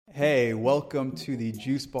Hey, welcome to the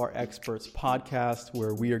Juice Bar Experts podcast,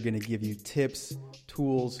 where we are going to give you tips,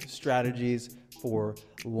 tools, strategies for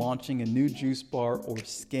launching a new juice bar or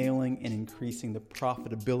scaling and increasing the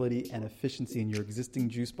profitability and efficiency in your existing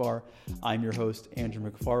juice bar. I'm your host, Andrew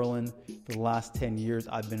McFarland. For the last 10 years,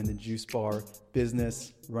 I've been in the juice bar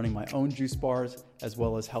business, running my own juice bars, as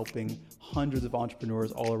well as helping hundreds of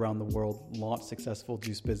entrepreneurs all around the world launch successful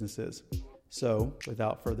juice businesses. So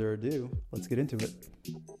without further ado, let's get into it.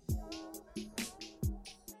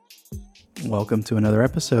 Welcome to another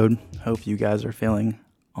episode. Hope you guys are feeling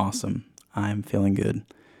awesome. I'm feeling good.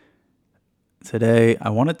 Today, I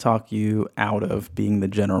want to talk you out of being the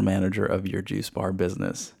general manager of your juice bar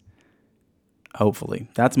business. Hopefully,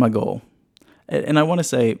 that's my goal. And I want to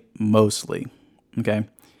say mostly, okay?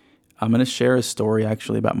 I'm going to share a story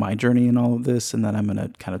actually about my journey in all of this, and then I'm going to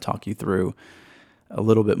kind of talk you through a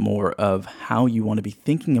little bit more of how you want to be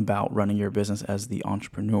thinking about running your business as the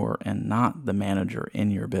entrepreneur and not the manager in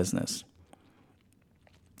your business.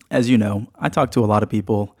 As you know, I talk to a lot of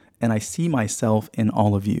people and I see myself in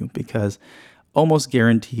all of you because almost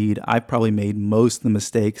guaranteed I've probably made most of the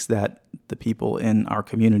mistakes that the people in our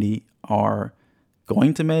community are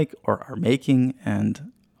going to make or are making.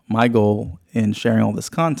 And my goal in sharing all this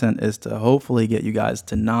content is to hopefully get you guys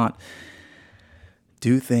to not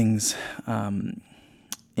do things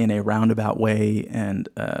in a roundabout way and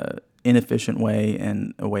inefficient way,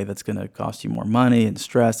 and a way that's going to cost you more money and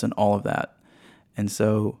stress and all of that. And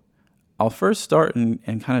so I'll first start and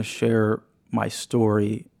kind of share my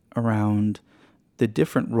story around the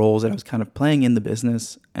different roles that I was kind of playing in the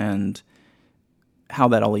business and how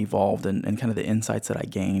that all evolved and kind of the insights that I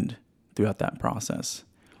gained throughout that process.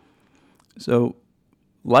 So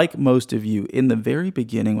like most of you, in the very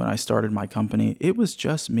beginning when I started my company, it was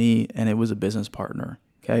just me and it was a business partner.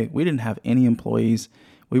 Okay, we didn't have any employees.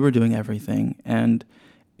 We were doing everything. And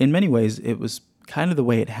in many ways, it was kind of the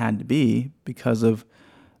way it had to be because of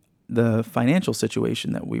the financial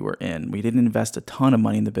situation that we were in. We didn't invest a ton of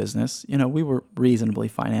money in the business. You know, we were reasonably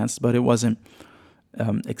financed, but it wasn't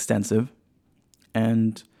extensive.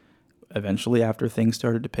 And eventually, after things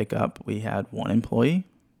started to pick up, we had one employee.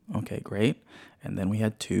 Okay, great. And then we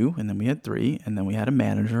had two, and then we had three, and then we had a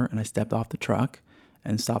manager, and I stepped off the truck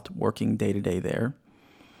and stopped working day to day there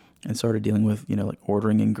and started dealing with, like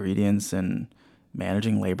ordering ingredients and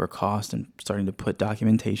managing labor costs and starting to put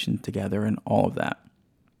documentation together and all of that.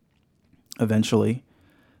 Eventually,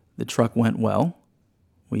 the truck went well.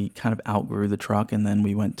 We kind of outgrew the truck, and then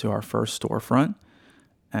we went to our first storefront,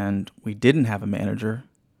 and we didn't have a manager.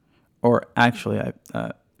 Or actually,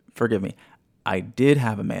 forgive me, I did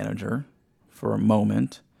have a manager for a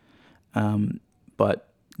moment,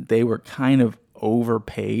 but they were kind of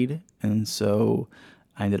overpaid, and so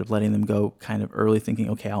I ended up letting them go kind of early, thinking,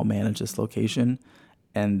 okay, I'll manage this location.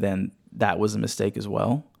 And then that was a mistake as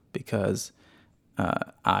well, because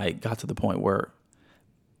I got to the point where,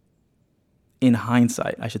 in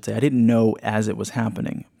hindsight, I should say, I didn't know as it was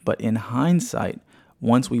happening, but in hindsight,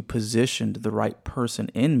 once we positioned the right person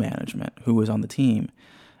in management who was on the team,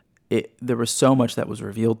 there was so much that was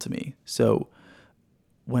revealed to me. So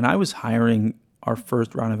when I was hiring our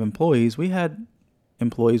first round of employees, we had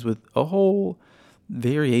employees with a whole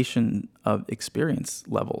variation of experience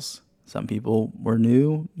levels. Some people were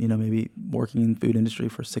new, maybe working in the food industry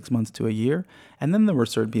for 6 months to a year. And then there were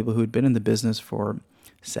certain people who had been in the business for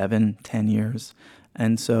 7, 10 years.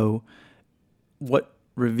 And so what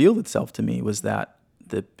revealed itself to me was that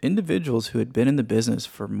the individuals who had been in the business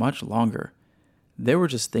for much longer, there were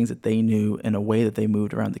just things that they knew in a way that they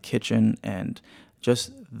moved around the kitchen, and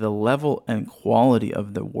just the level and quality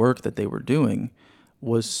of the work that they were doing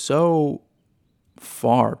was so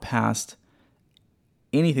far past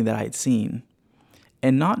anything that I had seen.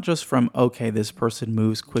 And not just from, okay, this person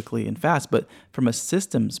moves quickly and fast, but from a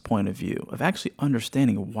systems point of view of actually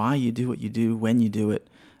understanding why you do what you do, when you do it,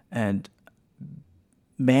 and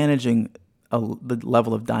managing the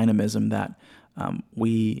level of dynamism that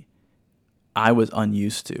I was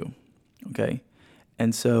unused to, okay?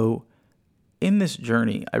 And so in this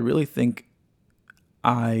journey, I really think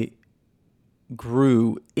I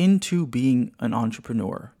grew into being an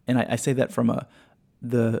entrepreneur. And I say that from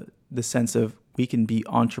the sense of we can be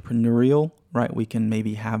entrepreneurial, right? We can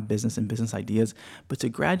maybe have business and business ideas, but to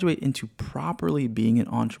graduate into properly being an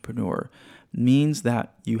entrepreneur means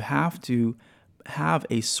that you have to have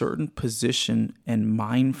a certain position and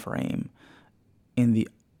mind frame in the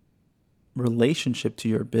relationship to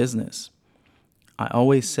your business. I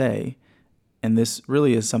always say, and this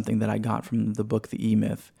really is something that I got from the book, The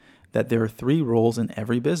E-Myth, that there are 3 roles in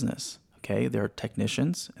every business. Okay, there are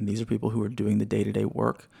technicians, and these are people who are doing the day-to-day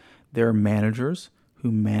work. There are managers,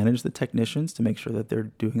 who manage the technicians to make sure that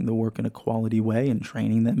they're doing the work in a quality way and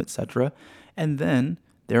training them, etc. And then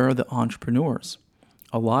there are the entrepreneurs.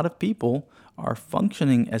 A lot of people are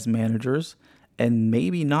functioning as managers and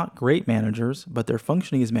maybe not great managers, but they're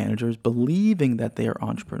functioning as managers believing that they are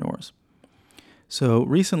entrepreneurs. So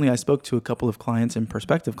recently I spoke to a couple of clients and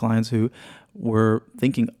prospective clients who were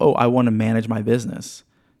thinking, I want to manage my business.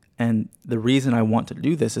 And the reason I want to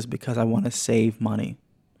do this is because I want to save money.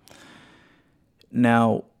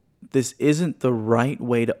 Now, this isn't the right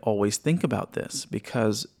way to always think about this,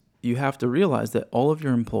 because you have to realize that all of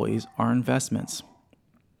your employees are investments.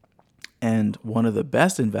 And one of the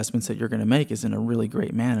best investments that you're going to make is in a really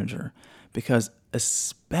great manager, because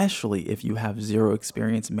especially if you have zero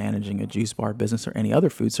experience managing a juice bar business or any other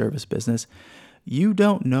food service business, you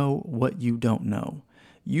don't know what you don't know.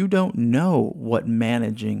 You don't know what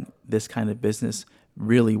managing this kind of business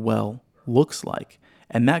really well looks like.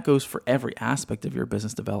 And that goes for every aspect of your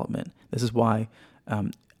business development. This is why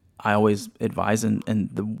I always advise, and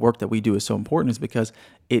the work that we do is so important, is because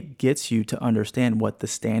it gets you to understand what the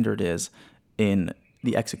standard is in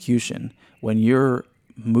the execution. When you're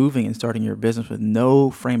moving and starting your business with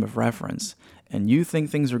no frame of reference, and you think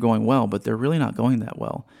things are going well, but they're really not going that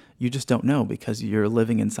well, you just don't know, because you're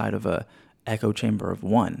living inside of a echo chamber of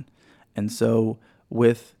one. And so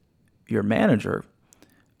with your manager,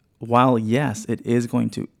 while yes, it is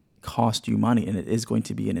going to cost you money and it is going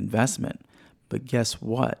to be an investment, but guess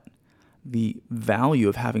what? The value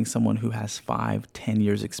of having someone who has 5-10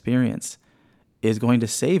 years experience is going to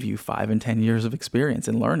save you 5 and 10 years of experience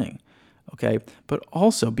in learning. Okay. But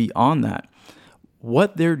also beyond that,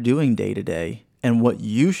 what they're doing day to day and what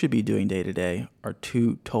you should be doing day to day are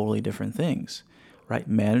two totally different things, right?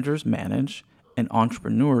 Managers manage, and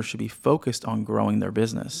entrepreneurs should be focused on growing their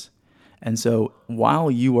business. And so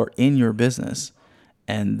while you are in your business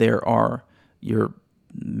and you're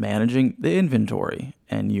managing the inventory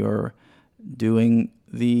and you're doing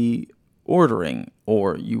the ordering,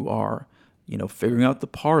 or you are, figuring out the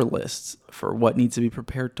par lists for what needs to be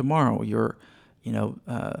prepared tomorrow, you're,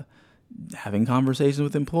 having conversations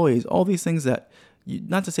with employees, all these things that,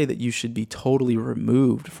 not to say that you should be totally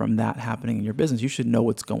removed from that happening in your business. You should know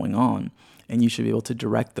what's going on and you should be able to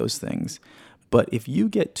direct those things. But if you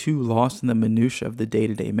get too lost in the minutia of the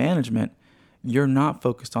day-to-day management, you're not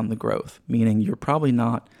focused on the growth, meaning you're probably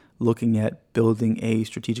not looking at building a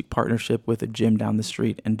strategic partnership with a gym down the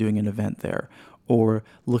street and doing an event there, or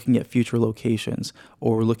looking at future locations,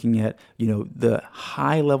 or looking at, the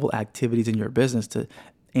high-level activities in your business to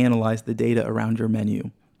analyze the data around your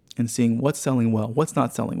menu and seeing what's selling well, what's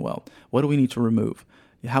not selling well, what do we need to remove,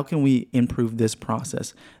 how can we improve this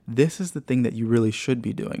process. This is the thing that you really should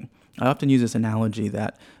be doing. I often use this analogy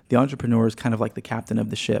that the entrepreneur is kind of like the captain of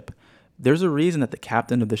the ship. There's a reason that the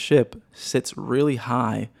captain of the ship sits really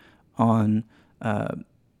high on, I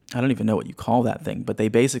don't even know what you call that thing, but they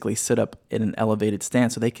basically sit up in an elevated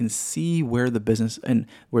stance so they can see where the business and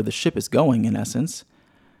where the ship is going, in essence,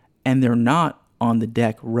 and they're not on the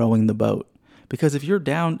deck rowing the boat. Because if you're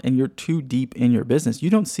down and you're too deep in your business, you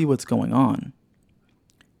don't see what's going on.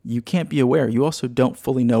 You can't be aware. You also don't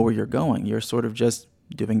fully know where you're going. You're sort of just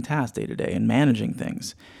doing tasks day to day and managing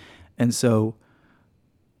things. And so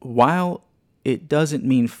while it doesn't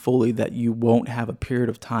mean fully that you won't have a period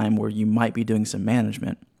of time where you might be doing some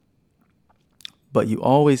management, but you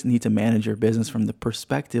always need to manage your business from the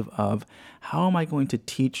perspective of, how am I going to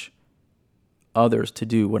teach others to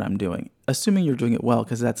do what I'm doing? Assuming you're doing it well,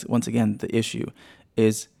 because that's, once again, the issue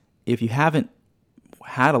is if you haven't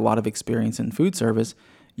had a lot of experience in food service,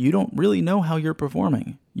 you don't really know how you're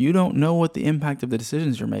performing. You don't know what the impact of the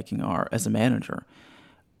decisions you're making are as a manager.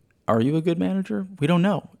 Are you a good manager? We don't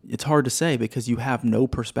know. It's hard to say because you have no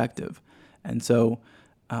perspective. And so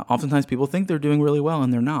oftentimes people think they're doing really well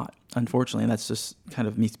and they're not. Unfortunately, and that's just kind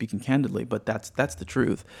of me speaking candidly, but that's the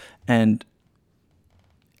truth. And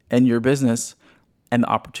your business and the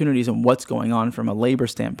opportunities and what's going on from a labor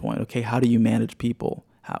standpoint. Okay, how do you manage people?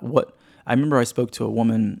 I remember I spoke to a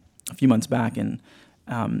woman a few months back, and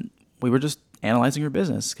we were just analyzing her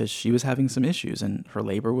business because she was having some issues and her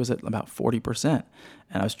labor was at about 40%.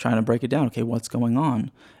 And I was trying to break it down. Okay, what's going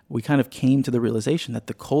on? We kind of came to the realization that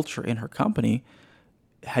the culture in her company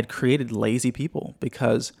had created lazy people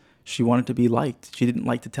because she wanted to be liked. She didn't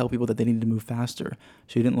like to tell people that they needed to move faster.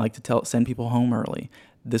 She didn't like to send people home early.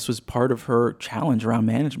 This was part of her challenge around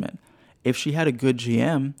management. If she had a good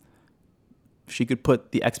GM, she could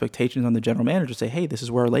put the expectations on the general manager, say, hey, this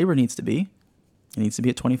is where our labor needs to be. It needs to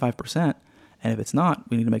be at 25%. And if it's not,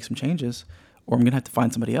 we need to make some changes, or I'm going to have to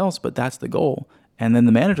find somebody else, but that's the goal. And then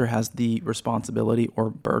the manager has the responsibility or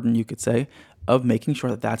burden, you could say, of making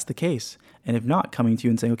sure that that's the case. And if not, coming to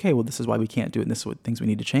you and saying, okay, well, this is why we can't do it and this is what things we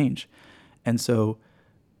need to change. And so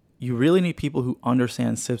you really need people who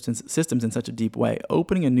understand systems in such a deep way.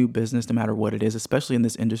 Opening a new business, no matter what it is, especially in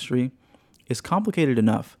this industry, is complicated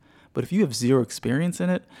enough. But if you have zero experience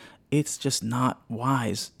in it, it's just not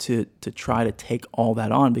wise to try to take all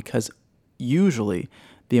that on, because usually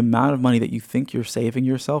the amount of money that you think you're saving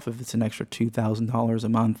yourself, if it's an extra $2,000 a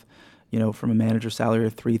month, from a manager's salary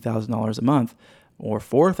of $3,000 a month or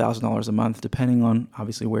 $4,000 a month, depending on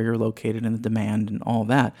obviously where you're located and the demand and all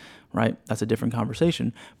that, right? That's a different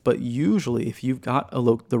conversation. But usually if you've got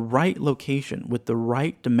the right location with the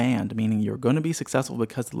right demand, meaning you're going to be successful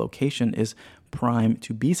because the location is prime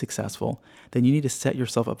to be successful, then you need to set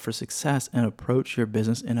yourself up for success and approach your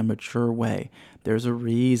business in a mature way. There's a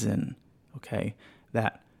reason, okay,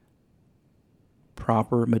 that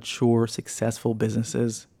proper, mature, successful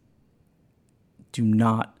businesses do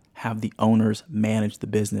not have the owners manage the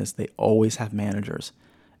business. They always have managers.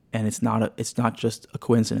 And it's not just a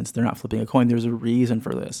coincidence. They're not flipping a coin. There's a reason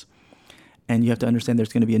for this. And you have to understand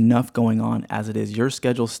there's going to be enough going on as it is. Your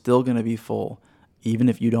schedule's still going to be full, even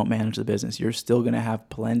if you don't manage the business. You're still going to have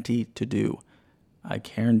plenty to do. I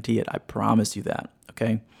guarantee it. I promise you that.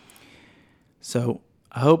 Okay? So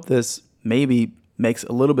I hope this maybe makes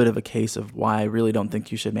a little bit of a case of why I really don't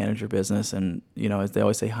think you should manage your business. And, as they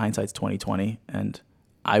always say, hindsight's 20/20. And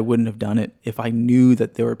I wouldn't have done it if I knew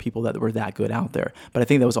that there were people that were that good out there. But I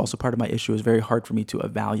think that was also part of my issue. It was very hard for me to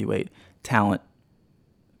evaluate talent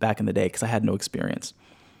back in the day because I had no experience.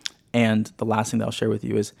 And the last thing that I'll share with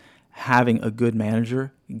you is having a good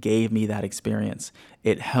manager gave me that experience.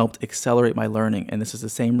 It helped accelerate my learning. And this is the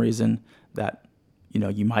same reason that,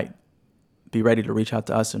 you might be ready to reach out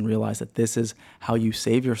to us and realize that this is how you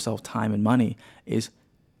save yourself time and money, is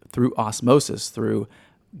through osmosis, through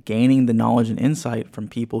gaining the knowledge and insight from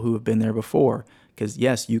people who have been there before. Because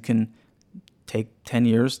yes, you can take 10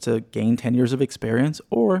 years to gain 10 years of experience,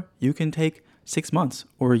 or you can take 6 months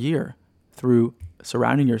or a year through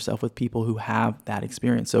surrounding yourself with people who have that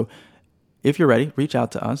experience. So if you're ready, reach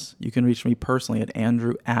out to us. You can reach me personally at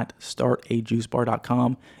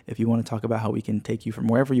andrew@startajuicebar.com if you want to talk about how we can take you from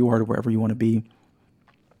wherever you are to wherever you want to be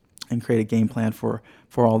and create a game plan for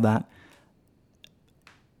all that.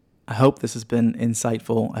 I hope this has been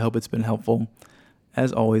insightful. I hope it's been helpful.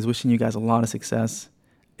 As always, wishing you guys a lot of success.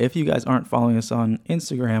 If you guys aren't following us on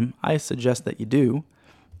Instagram, I suggest that you do.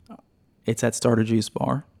 It's at Start a Juice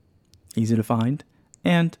Bar. Easy to find.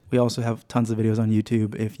 And we also have tons of videos on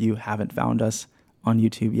YouTube if you haven't found us on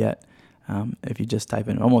YouTube yet. If you just type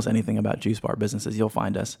in almost anything about juice bar businesses, you'll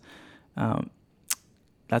find us.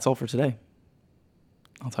 That's all for today.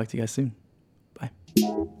 I'll talk to you guys soon. Bye.